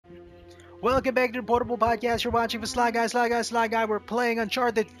Welcome back to the Portable Podcast. You're watching the Sly Guy. We're playing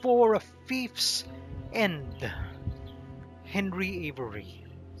Uncharted 4: A Thief's End. Henry Avery,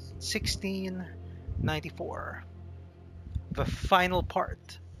 1694. The final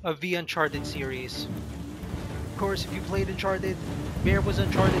part of the Uncharted series. Of course, if you played Uncharted, there was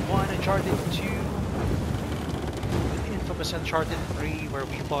Uncharted 1, Uncharted 2, the infamous Uncharted 3, where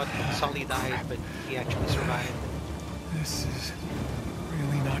we thought Sully died, but he actually survived. This is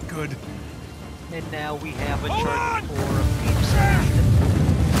really not good. And now we have Uncharted 4: A Thief's End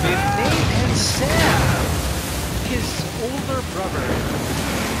with Nate and Sam, his older brother.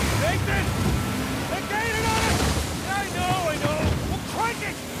 Nathan! They're gaining on us! I know! We'll crank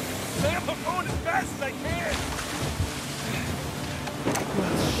it! Sam, I'm going as fast as I can!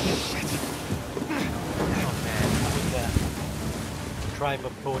 Oh man, drive a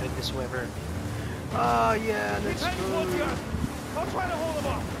boat in this weather. Oh yeah, let's Head towards the go. island. I'll try to hold them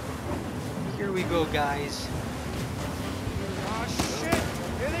off. Here we go, guys. Oh shit!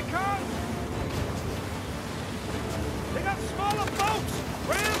 Here they come! They got smaller boats!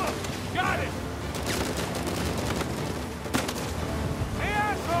 Ram them! Got it! Hey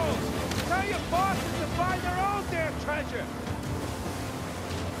assholes! Tell your bosses to find their own damn treasure!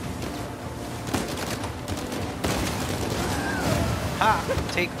 Ha!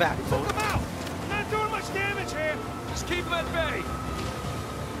 Take that Took boat. them out! Not doing much damage here! Just keep them at bay!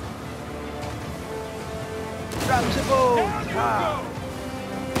 Grab the boat! Down you Ha! go!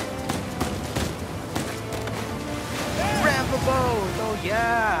 There! Ram the boat! Oh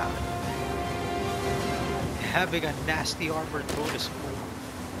yeah! Having a nasty armored boat is cool.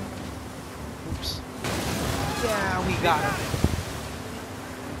 Oops. Yeah, we got him.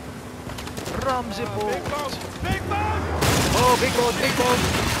 Ram the Big boat! boat! Big boat! Oh, big boat, big boat!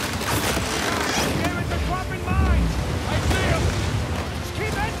 Damn it, they're dropping mines! I see them! Just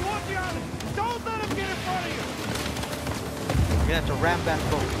keep heading towards the island! Don't let them get in front of you! We're gonna have to ram that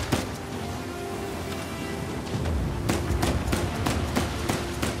boat.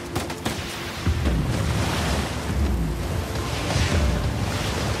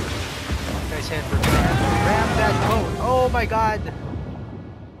 Like I said, we're gonna have to ram that boat. Oh my god!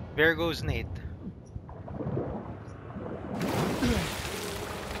 There goes Nate.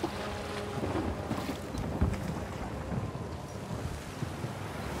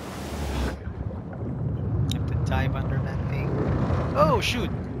 Have to dive under that thing. Oh shoot!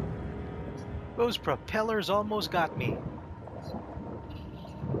 Those propellers almost got me.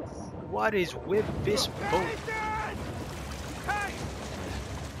 What is with this boat? Nathan! Hey!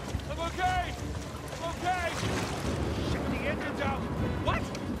 I'm okay! I'm okay! Shit, the engine's out! What?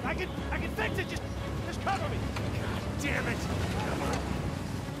 I can fix it! Just cover me! God damn it!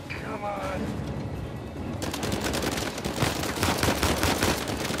 Come on!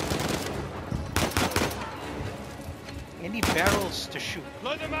 Any barrels to shoot?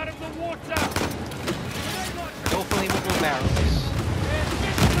 Let them out of the water! No flammable barrels.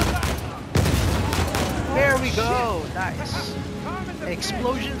 There we go! Nice.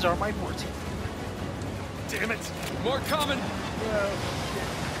 Explosions are my forte. Damn it! More coming!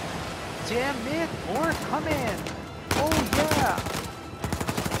 Damn it! More coming! Oh yeah!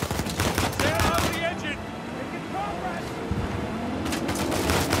 Stay out of the engine! Making progress!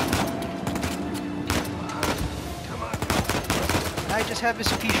 Come on! I just have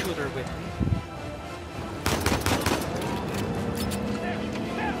this pea shooter with me.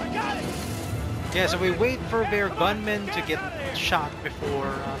 There, I got it! Yeah, so we wait for their gunmen to get shot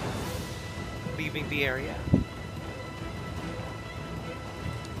before leaving the area.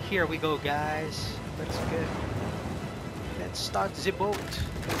 Here we go, guys. Let's go. Let's start the boat.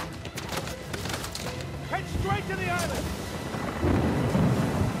 Head straight to the island!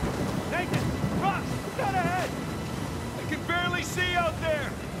 Nathan! Ross! Dead ahead! I can barely see out there!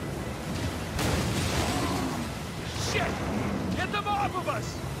 Shit! Get them off of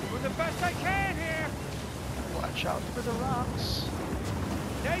us! Doing the best I can here! Watch out for the rocks.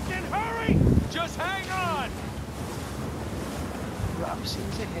 Nathan, hurry! Just hang on! Rough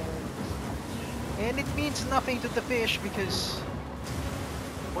seas ahead. And it means nothing to the fish because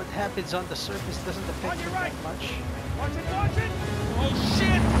what happens on the surface doesn't affect On your them right. that much. Watch it, watch it! Oh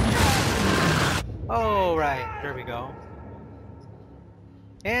shit! Oh, right. There we go.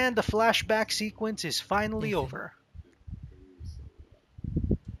 And the flashback sequence is finally over.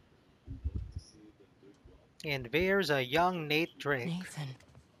 And there's a young Nate Drake Nathan,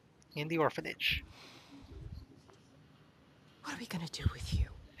 in the orphanage. what are we gonna do with you?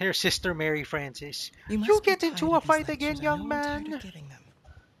 Her sister Mary Frances. must You be get tired into a of these fight again, lectures. I young know I'm tired man. of giving them.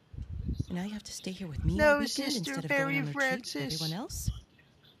 And now you have to stay here with me all No, weekend Sister instead of Mary going on retreat with Frances. everyone else?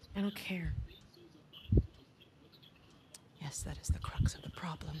 I don't care. Yes, that is the crux of the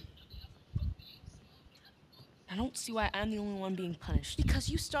problem. I don't see why I'm the only one being punished. Because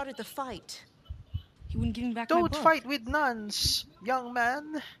you started the fight. You wouldn't give me back my Don't book. fight with nuns, young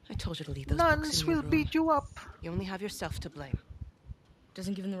man. I told you to leave those books in Nuns your will room. beat you up. You only have yourself to blame.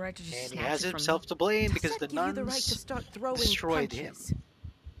 Doesn't give him the right to just And he snatch has it from himself me. to blame Does because the that give you the right to nuns start throwing destroyed him. punches?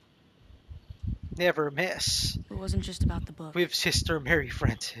 Never miss It wasn't just about the book. with Sister Mary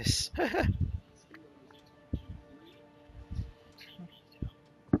Frances.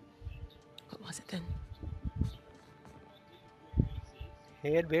 What was it then?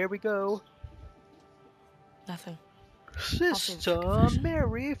 And there we go. Nothing. save it for Sister confession.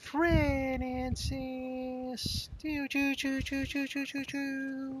 Mary Frances. Choo choo choo choo choo choo choo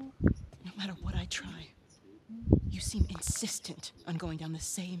choo. No matter what I try, you seem insistent on going down the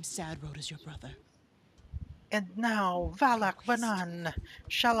same sad road as your brother. And now Valak Vanan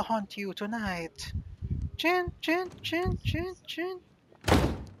shall haunt you tonight. Chin chin chin chin chin.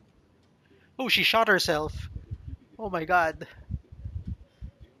 Oh, she shot herself. Oh my god.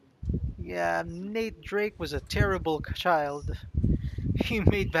 Yeah, Nate Drake was a terrible child. He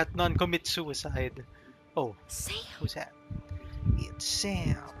made that nun commit suicide. Oh, Sam! who's that? It's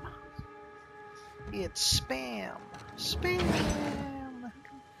Sam. It's Spam. Spam.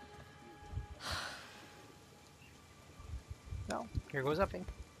 Well, here goes upping.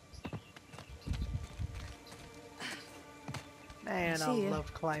 Man, I See ya.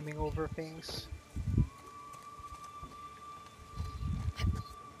 love climbing over things.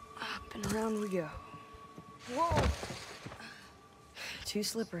 Up and around we go. Whoa! Too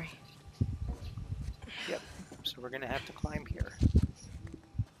slippery. Yep, so we're gonna have to climb here.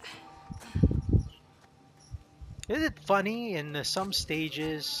 Is it funny in some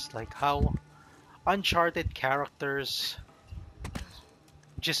stages, like how Uncharted characters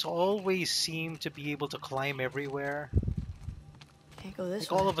just always seem to be able to climb everywhere? Can't go this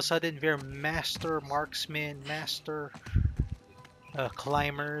Like way. all of a sudden they're master marksmen, master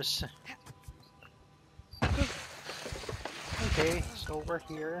climbers. Okay, so we're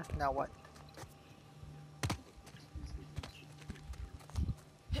here. Now what?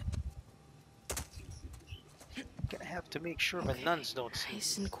 Gonna have to make sure the nuns don't see.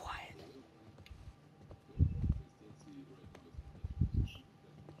 Nice and quiet.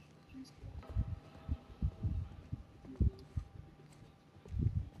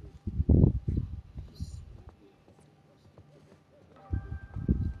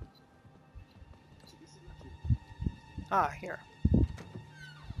 Ah, here.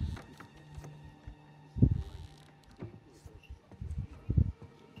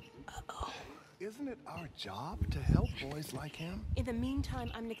 Isn't it our job to help boys like him? In the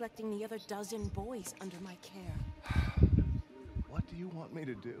meantime, I'm neglecting the other dozen boys under my care. What do you want me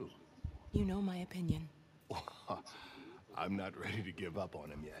to do? You know my opinion. I'm not ready to give up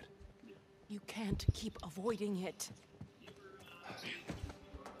on him yet. You can't keep avoiding it.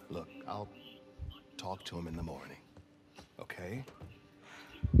 Look, I'll talk to him in the morning. Okay?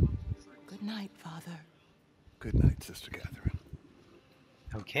 Good night, Father. Good night, Sister Catherine.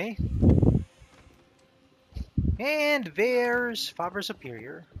 Okay. And there's Father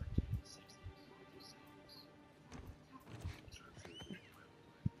Superior.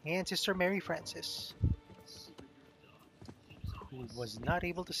 And Sister Mary Frances, who was not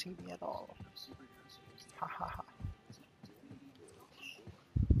able to see me at all. Ha ha ha.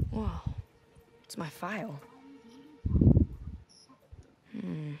 Whoa. It's my file.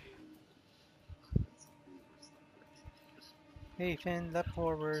 Hey Finn, left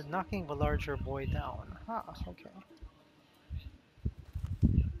forward, knocking the larger boy down. Ah, okay.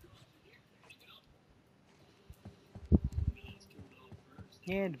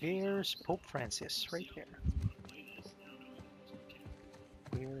 And there's Pope Francis right there.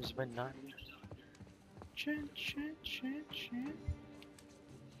 There's the nun. Chin, chin, chin, chin.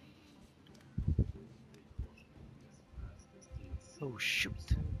 Oh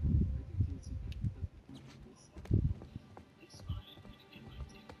shoot.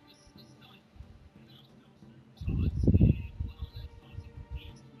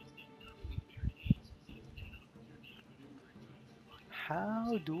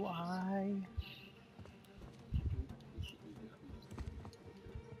 How do I...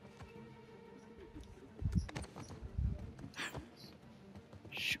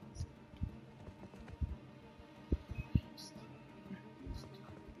 Shoot.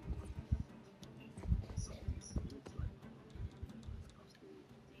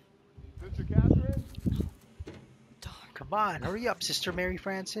 Sister Catherine? Come on, hurry up, Sister Mary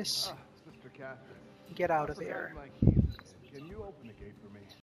Francis. Sister Catherine. Get out of Forgotten there. my keys.